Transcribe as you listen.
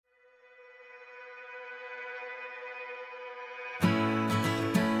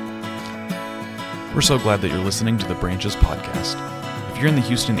We're so glad that you're listening to the Branches podcast. If you're in the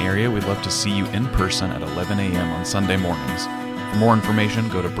Houston area, we'd love to see you in person at 11 a.m. on Sunday mornings. For more information,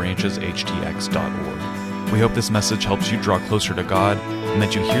 go to brancheshtx.org. We hope this message helps you draw closer to God and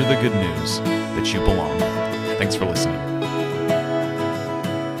that you hear the good news that you belong. Thanks for listening.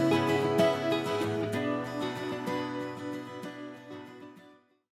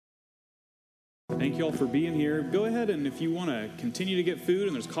 Thank you all for being here. Go ahead and if you want to continue to get food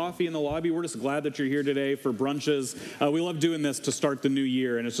and there's coffee in the lobby, we're just glad that you're here today for brunches. We love doing this to start the new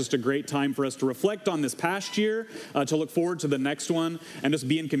year, and it's just a great time for us to reflect on this past year, to look forward to the next one, and just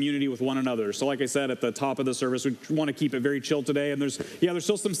be in community with one another. So like I said at the top of the service, we want to keep it very chill today, and there's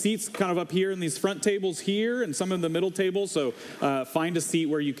still some seats kind of up here in these front tables here and some in the middle tables, so find a seat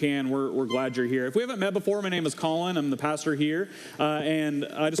where you can. We're glad you're here. If we haven't met before, my name is Colin. I'm the pastor here, and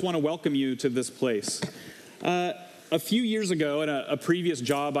I just want to welcome you to this place. A few years ago, at a previous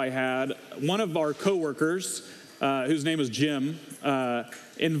job I had, one of our coworkers, whose name was Jim,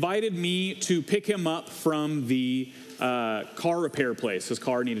 invited me to pick him up from the car repair place. His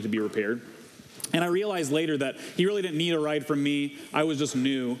car needed to be repaired. And I realized later that he really didn't need a ride from me. I was just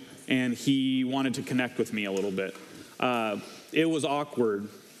new, and he wanted to connect with me a little bit. It was awkward.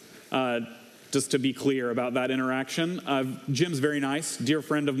 Just to be clear about that interaction. Jim's very nice, dear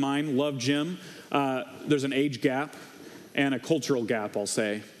friend of mine, love Jim. There's an age gap and a cultural gap, I'll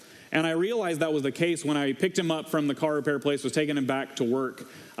say. And I realized that was the case when I picked him up from the car repair place, was taking him back to work.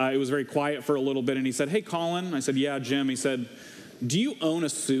 It was very quiet for a little bit, and he said, "Hey, Colin." I said, "Yeah, Jim." He said, "Do you own a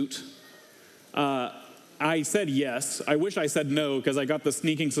suit?" I said yes. I wish I said no, because I got the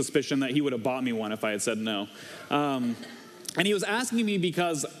sneaking suspicion that he would have bought me one if I had said no. And he was asking me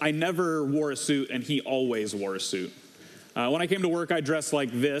because I never wore a suit, and he always wore a suit. When I came to work, I dressed like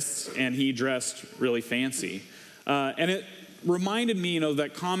this, and he dressed really fancy. And it reminded me,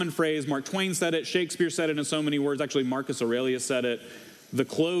 that common phrase, Mark Twain said it, Shakespeare said it in so many words, actually Marcus Aurelius said it, the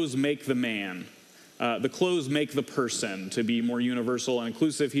clothes make the man. The clothes make the person, to be more universal and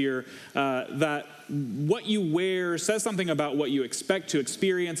inclusive here, that what you wear says something about what you expect to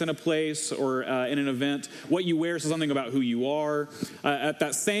experience in a place or in an event. What you wear says something about who you are. At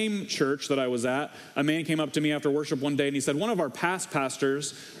that same church that I was at, a man came up to me after worship one day and he said, one of our past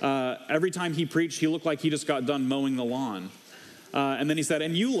pastors, every time he preached, he looked like he just got done mowing the lawn. And then he said,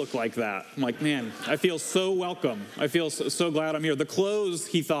 "And you look like that." I'm like, man, I feel so welcome. I feel so glad I'm here. The clothes,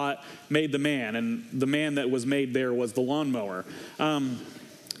 he thought, made the man, and the man that was made there was the lawnmower.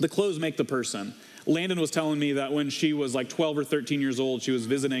 The clothes make the person. Landon was telling me that when she was like 12 or 13 years old, she was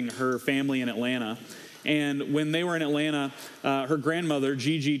visiting her family in Atlanta. And when they were in Atlanta, her grandmother,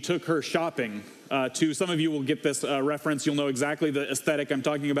 Gigi, took her shopping to, some of you will get this reference, you'll know exactly the aesthetic I'm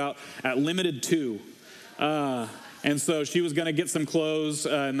talking about, at Limited 2. And so she was going to get some clothes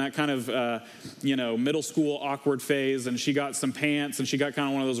in that kind of, middle school awkward phase. And she got some pants, and she got kind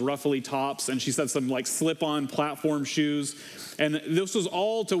of one of those ruffly tops. And she said some like slip-on platform shoes. And this was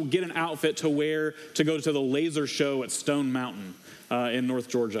all to get an outfit to wear to go to the laser show at Stone Mountain in North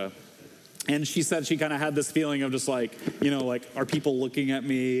Georgia. And she said she kind of had this feeling of just like, are people looking at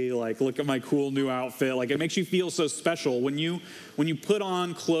me? Like, look at my cool new outfit. Like, it makes you feel so special when you put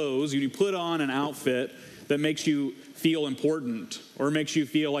on clothes, when you put on an outfit that makes you feel important, or makes you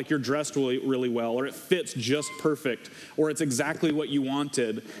feel like you're dressed really, really well, or it fits just perfect, or it's exactly what you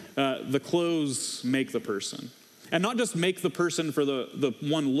wanted. The clothes make the person. And not just make the person for the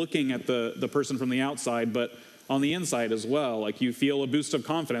one looking at the person from the outside, but on the inside as well. Like, you feel a boost of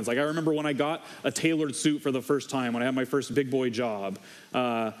confidence. Like, I remember when I got a tailored suit for the first time, when I had my first big boy job,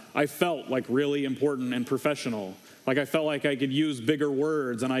 I felt like really important and professional. Like, I felt like I could use bigger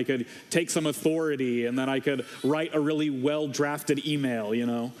words, and I could take some authority, and then I could write a really well-drafted email,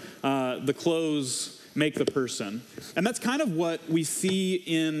 The clothes make the person. And that's kind of what we see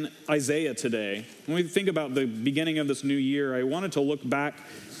in Isaiah today. When we think about the beginning of this new year, I wanted to look back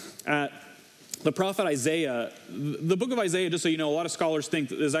at the prophet Isaiah. The book of Isaiah, just so you know, a lot of scholars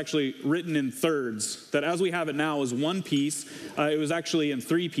think is actually written in thirds, that as we have it now is one piece. It was actually in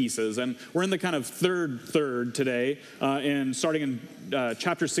three pieces, and we're in the kind of third today, and starting in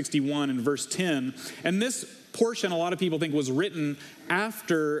chapter 61 and verse 10. And this portion, a lot of people think, was written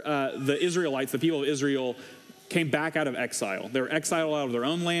after the Israelites, the people of Israel, came back out of exile. They were exiled out of their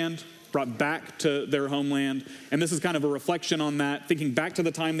own land, brought back to their homeland. And this is kind of a reflection on that, thinking back to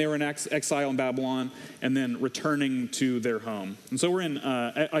the time they were in exile in Babylon and then returning to their home. And so we're in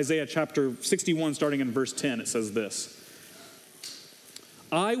Isaiah chapter 61, starting in verse 10. It says this: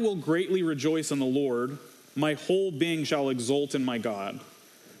 "I will greatly rejoice in the Lord. My whole being shall exult in my God.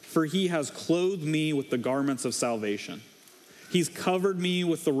 For he has clothed me with the garments of salvation. He's covered me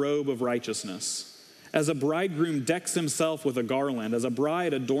with the robe of righteousness. As a bridegroom decks himself with a garland, as a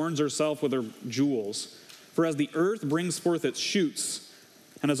bride adorns herself with her jewels. For as the earth brings forth its shoots,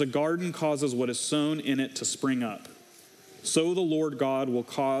 and as a garden causes what is sown in it to spring up, so the Lord God will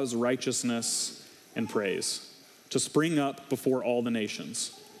cause righteousness and praise to spring up before all the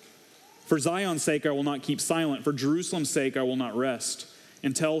nations. For Zion's sake I will not keep silent, for Jerusalem's sake I will not rest,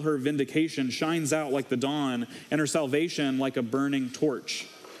 until her vindication shines out like the dawn, and her salvation like a burning torch.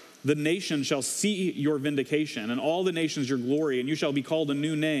 The nations shall see your vindication, and all the nations your glory, and you shall be called a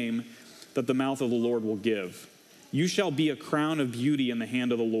new name that the mouth of the Lord will give. You shall be a crown of beauty in the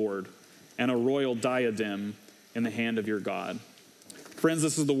hand of the Lord, and a royal diadem in the hand of your God. Friends,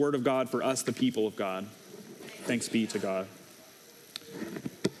 this is the word of God for us, the people of God. Thanks be to God.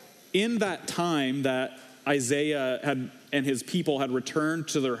 In that time that Isaiah and his people had returned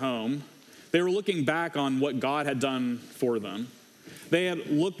to their home, they were looking back on what God had done for them. They had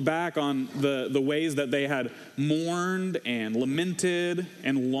looked back on the ways that they had mourned and lamented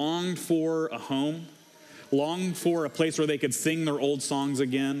and longed for a home, longed for a place where they could sing their old songs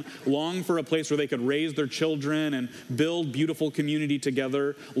again, longed for a place where they could raise their children and build beautiful community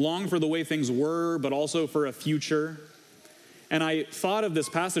together, longed for the way things were, but also for a future. And I thought of this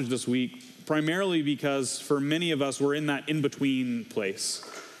passage this week primarily because for many of us, we're in that in-between place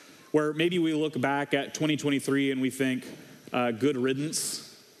where maybe we look back at 2023 and we think, good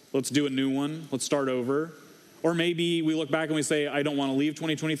riddance, let's do a new one, let's start over. Or maybe we look back and we say, I don't want to leave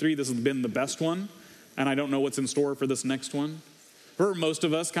 2023, this has been the best one, and I don't know what's in store for this next one. For most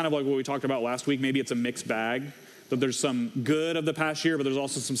of us, kind of like what we talked about last week, maybe it's a mixed bag, that there's some good of the past year, but there's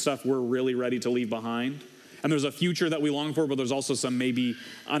also some stuff we're really ready to leave behind. And there's a future that we long for, but there's also some maybe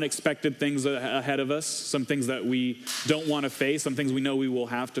unexpected things ahead of us, some things that we don't want to face, some things we know we will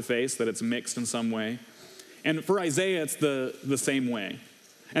have to face, that it's mixed in some way. And for Isaiah, it's the same way.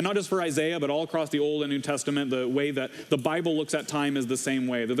 And not just for Isaiah, but all across the Old and New Testament, the way that the Bible looks at time is the same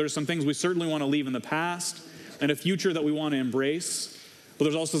way. That there's some things we certainly want to leave in the past and a future that we want to embrace. But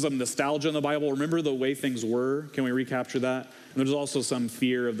there's also some nostalgia in the Bible. Remember the way things were? Can we recapture that? And there's also some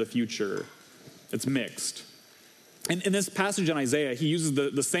fear of the future. It's mixed. And in this passage in Isaiah, he uses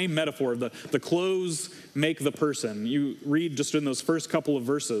the same metaphor, the clothes make the person. You read just in those first couple of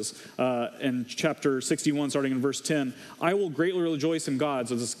verses in chapter 61, starting in verse 10, I will greatly rejoice in God.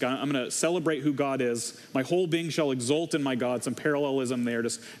 So I'm going to celebrate who God is. My whole being shall exult in my God. Some parallelism there,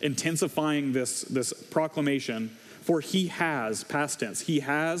 just intensifying this proclamation. For he has, past tense, he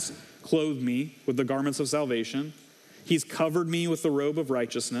has clothed me with the garments of salvation. He's covered me with the robe of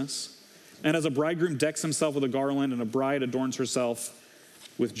righteousness. And as a bridegroom decks himself with a garland and a bride adorns herself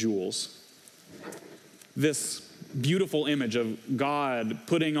with jewels. This beautiful image of God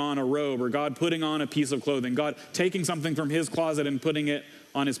putting on a robe or God putting on a piece of clothing, God taking something from his closet and putting it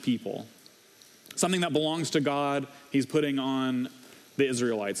on his people. Something that belongs to God, he's putting on the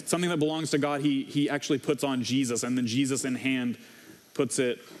Israelites. Something that belongs to God, he actually puts on Jesus, and then Jesus in hand puts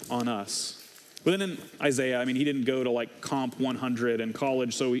it on us. But then in Isaiah, he didn't go to like Comp 100 in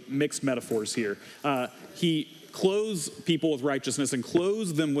college, so he mixed metaphors here. He clothes people with righteousness and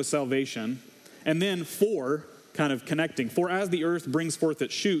clothes them with salvation. And then kind of connecting. For as the earth brings forth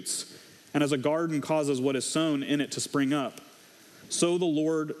its shoots, and as a garden causes what is sown in it to spring up, so the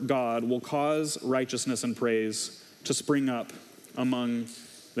Lord God will cause righteousness and praise to spring up among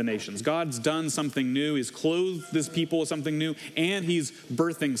the nations. God's done something new. He's clothed his people with something new, and he's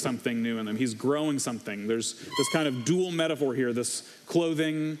birthing something new in them. He's growing something. There's this kind of dual metaphor here, this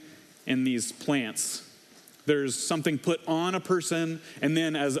clothing and these plants. There's something put on a person, and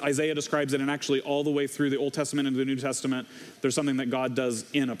then as Isaiah describes it, and actually all the way through the Old Testament and the New Testament, there's something that God does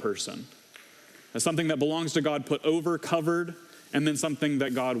in a person. There's something that belongs to God put over, covered, and then something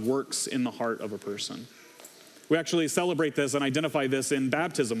that God works in the heart of a person. We actually celebrate this and identify this in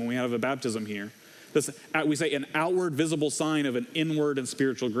baptism when we have a baptism here. We say an outward visible sign of an inward and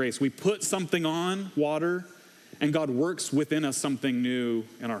spiritual grace. We put something on, water, and God works within us something new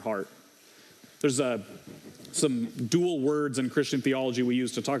in our heart. There's some dual words in Christian theology we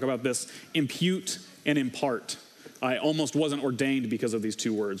use to talk about this: impute and impart. I almost wasn't ordained because of these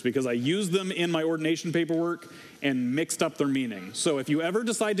two words, because I used them in my ordination paperwork and mixed up their meaning. So if you ever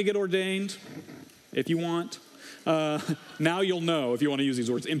decide to get ordained, if you want, now you'll know if you want to use these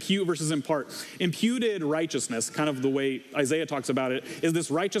words. Impute versus impart. Imputed righteousness, kind of the way Isaiah talks about it, is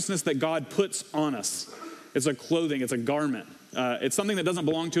this righteousness that God puts on us. It's a clothing, it's a garment. It's something that doesn't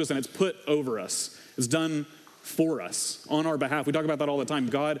belong to us, and it's put over us. It's done for us, on our behalf. We talk about that all the time.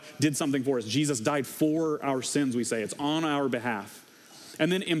 God did something for us. Jesus died for our sins, we say. It's on our behalf.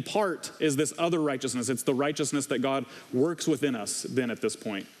 And then impart is this other righteousness. It's the righteousness that God works within us then at this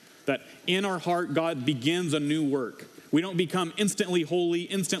point. That in our heart, God begins a new work. We don't become instantly holy,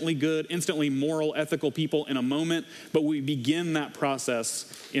 instantly good, instantly moral, ethical people in a moment, but we begin that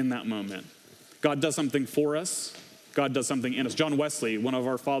process in that moment. God does something for us. God does something in us. John Wesley, one of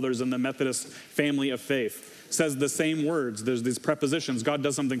our fathers in the Methodist family of faith, says the same words. There's these prepositions. God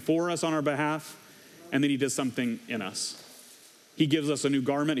does something for us on our behalf, and then he does something in us. He gives us a new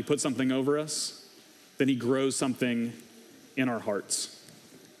garment. He puts something over us. Then he grows something in our hearts.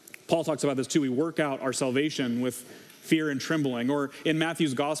 Paul talks about this too. We work out our salvation with fear and trembling. Or in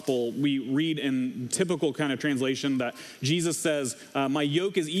Matthew's gospel, we read in typical kind of translation that Jesus says, my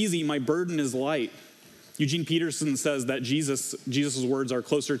yoke is easy, my burden is light. Eugene Peterson says that Jesus' words are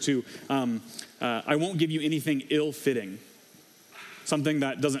closer to, I won't give you anything ill-fitting, something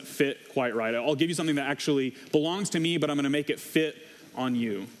that doesn't fit quite right. I'll give you something that actually belongs to me, but I'm going to make it fit on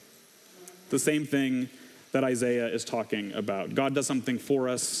you. The same thing that Isaiah is talking about. God does something for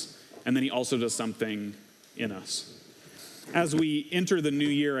us, and then he also does something in us. As we enter the new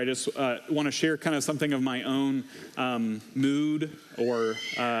year, I just want to share kind of something of my own mood or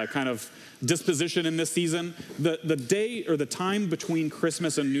kind of disposition in this season. The day or the time between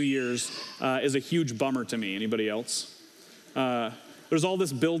Christmas and New Year's is a huge bummer to me. Anybody else? There's all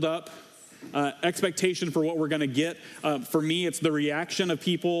this build-up, expectation for what we're going to get. For me, it's the reaction of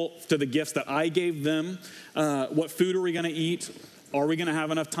people to the gifts that I gave them. What food are we going to eat? Are we going to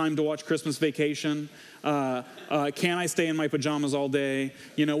have enough time to watch Christmas Vacation? Can I stay in my pajamas all day?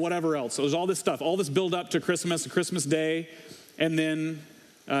 Whatever else. So there's all this stuff, all this build up to Christmas Day, and then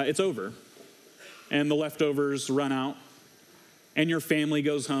it's over. And the leftovers run out. And your family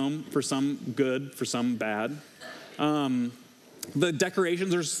goes home, for some good, for some bad. The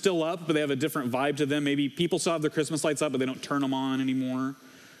decorations are still up, but they have a different vibe to them. Maybe people still have their Christmas lights up, but they don't turn them on anymore.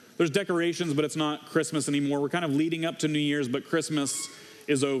 There's decorations, but it's not Christmas anymore. We're kind of leading up to New Year's, but Christmas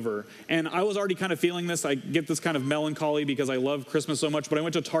is over. And I was already kind of feeling this. I get this kind of melancholy because I love Christmas so much, but I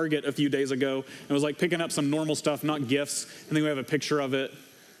went to Target a few days ago and was like picking up some normal stuff, not gifts. And then we have a picture of it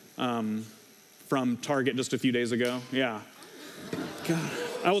from Target just a few days ago. Yeah. God,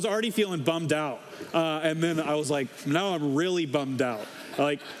 I was already feeling bummed out. And then I was like, now I'm really bummed out.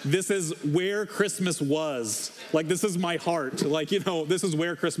 Like, this is where Christmas was. Like, this is my heart. Like, this is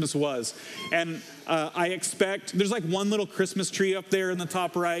where Christmas was. And I expect, there's like one little Christmas tree up there in the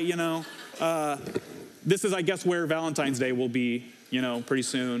top right, This is, I guess, where Valentine's Day will be, pretty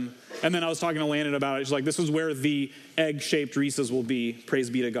soon. And then I was talking to Landon about it. She's like, this is where the egg-shaped Reese's will be. Praise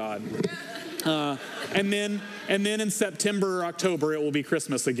be to God. And then in September or October, it will be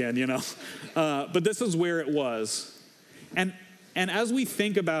Christmas again, But this is where it was. And as we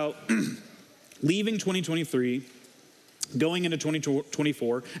think about leaving 2023, going into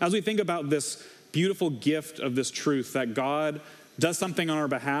 2024, as we think about this beautiful gift of this truth that God does something on our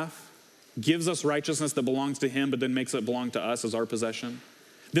behalf, gives us righteousness that belongs to him, but then makes it belong to us as our possession,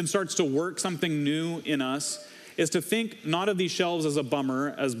 then starts to work something new in us, is to think not of these shelves as a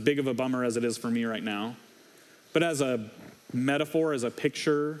bummer, as big of a bummer as it is for me right now, but as a metaphor, as a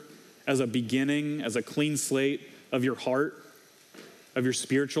picture, as a beginning, as a clean slate of your heart, of your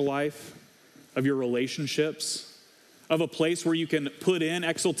spiritual life, of your relationships, of a place where you can put in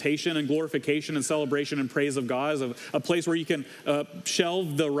exaltation and glorification and celebration and praise of God, of a place where you can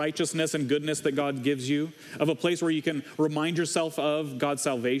shelve the righteousness and goodness that God gives you, of a place where you can remind yourself of God's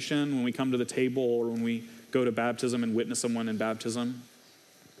salvation when we come to the table or when we go to baptism and witness someone in baptism.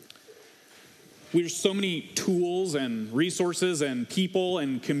 There's so many tools and resources and people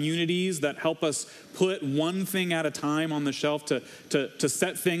and communities that help us put one thing at a time on the shelf to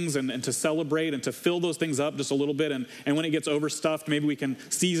set things and to celebrate and to fill those things up just a little bit. And when it gets overstuffed, maybe we can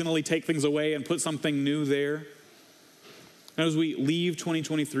seasonally take things away and put something new there. And as we leave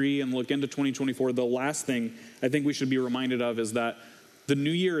 2023 and look into 2024, the last thing I think we should be reminded of is that the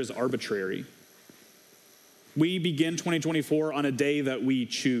new year is arbitrary. We begin 2024 on a day that we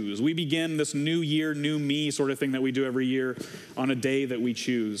choose. We begin this new year, new me sort of thing that we do every year on a day that we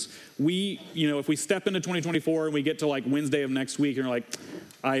choose. If we step into 2024 and we get to like Wednesday of next week and you're like,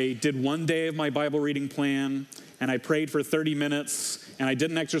 I did one day of my Bible reading plan and I prayed for 30 minutes and I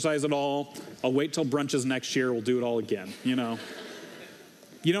didn't exercise at all. I'll wait till brunches next year. We'll do it all again, You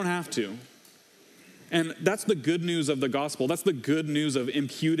don't have to. And that's the good news of the gospel. That's the good news of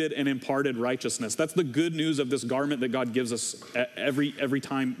imputed and imparted righteousness. That's the good news of this garment that God gives us every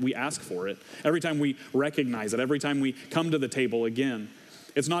time we ask for it, every time we recognize it, every time we come to the table again.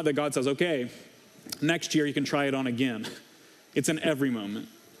 It's not that God says, okay, next year you can try it on again. It's in every moment.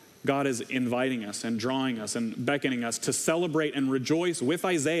 God is inviting us and drawing us and beckoning us to celebrate and rejoice with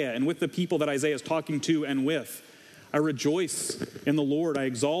Isaiah and with the people that Isaiah is talking to and with. I rejoice in the Lord. I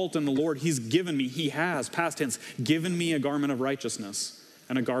exalt in the Lord. He has, past tense, given me a garment of righteousness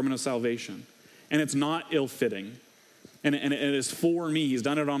and a garment of salvation. And it's not ill-fitting. And it is for me. He's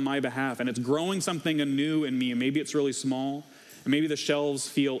done it on my behalf. And it's growing something anew in me. And maybe it's really small. And maybe the shelves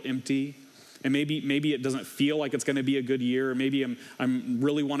feel empty. And maybe it doesn't feel like it's going to be a good year. Or maybe I'm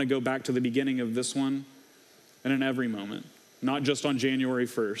really want to go back to the beginning of this one. And in every moment, not just on January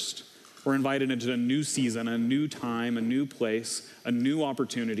 1st. We're invited into a new season, a new time, a new place, a new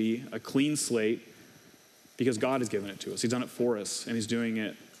opportunity, a clean slate, because God has given it to us. He's done it for us, and he's doing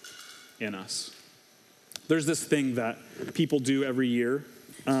it in us. There's this thing that people do every year,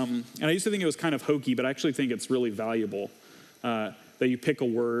 and I used to think it was kind of hokey, but I actually think it's really valuable, that you pick a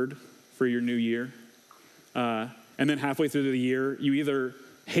word for your new year, and then halfway through the year, you either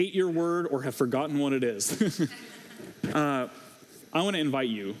hate your word or have forgotten what it is. I want to invite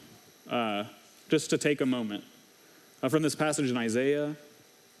you just to take a moment from this passage in Isaiah,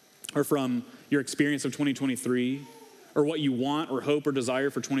 or from your experience of 2023, or what you want or hope or desire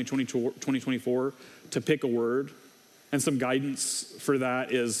for 2024, to pick a word. And some guidance for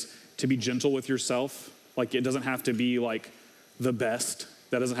that is to be gentle with yourself. Like, it doesn't have to be like the best.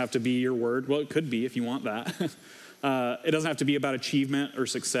 That doesn't have to be your word. Well, it could be if you want that. It doesn't have to be about achievement or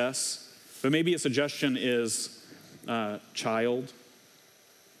success. But maybe a suggestion is child,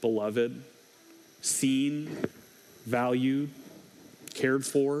 beloved, seen, valued, cared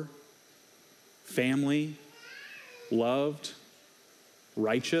for, family, loved,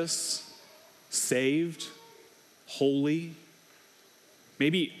 righteous, saved, holy.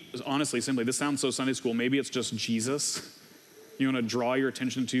 Maybe, honestly, simply, this sounds so Sunday school, maybe it's just Jesus. You want to draw your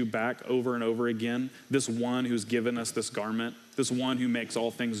attention to back over and over again. This one who's given us this garment, this one who makes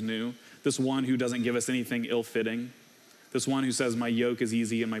all things new, this one who doesn't give us anything ill-fitting, this one who says my yoke is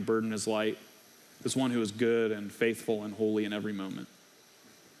easy and my burden is light, this one who is good and faithful and holy in every moment.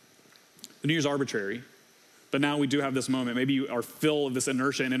 The New Year's arbitrary, but now we do have this moment. Maybe you are full of this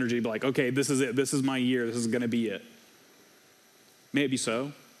inertia and energy, be like, okay, this is it. This is my year. This is going to be it. May it be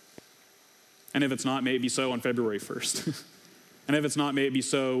so. And if it's not, may it be so on February 1st. And if it's not, may it be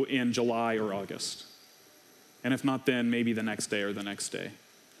so in July or August. And if not, then maybe the next day or the next day.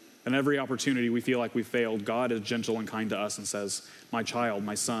 And every opportunity we feel like we failed, God is gentle and kind to us and says, my child,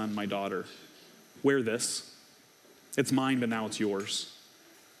 my son, my daughter, wear this. It's mine, but now it's yours.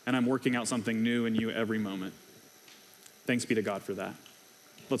 And I'm working out something new in you every moment. Thanks be to God for that.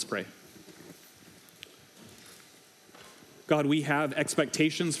 Let's pray. God, we have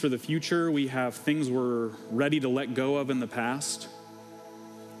expectations for the future. We have things we're ready to let go of in the past.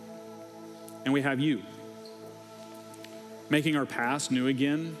 And we have you, making our past new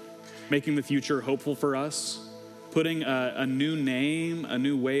again, making the future hopeful for us, putting a new name, a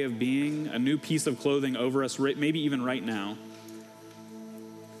new way of being, a new piece of clothing over us, maybe even right now.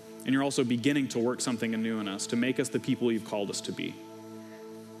 And you're also beginning to work something anew in us to make us the people you've called us to be.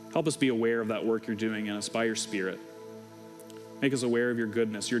 Help us be aware of that work you're doing in us by your Spirit. Make us aware of your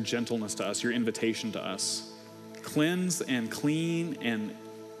goodness, your gentleness to us, your invitation to us. Cleanse and clean and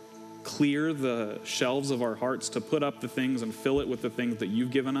clear the shelves of our hearts to put up the things and fill it with the things that you've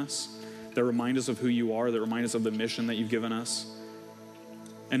given us, that remind us of who you are, that remind us of the mission that you've given us.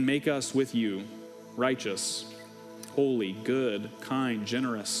 And make us with you righteous, holy, good, kind,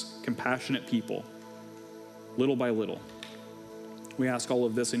 generous, compassionate people, little by little. We ask all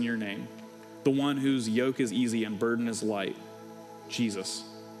of this in your name, the one whose yoke is easy and burden is light, Jesus.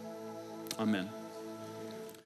 Amen.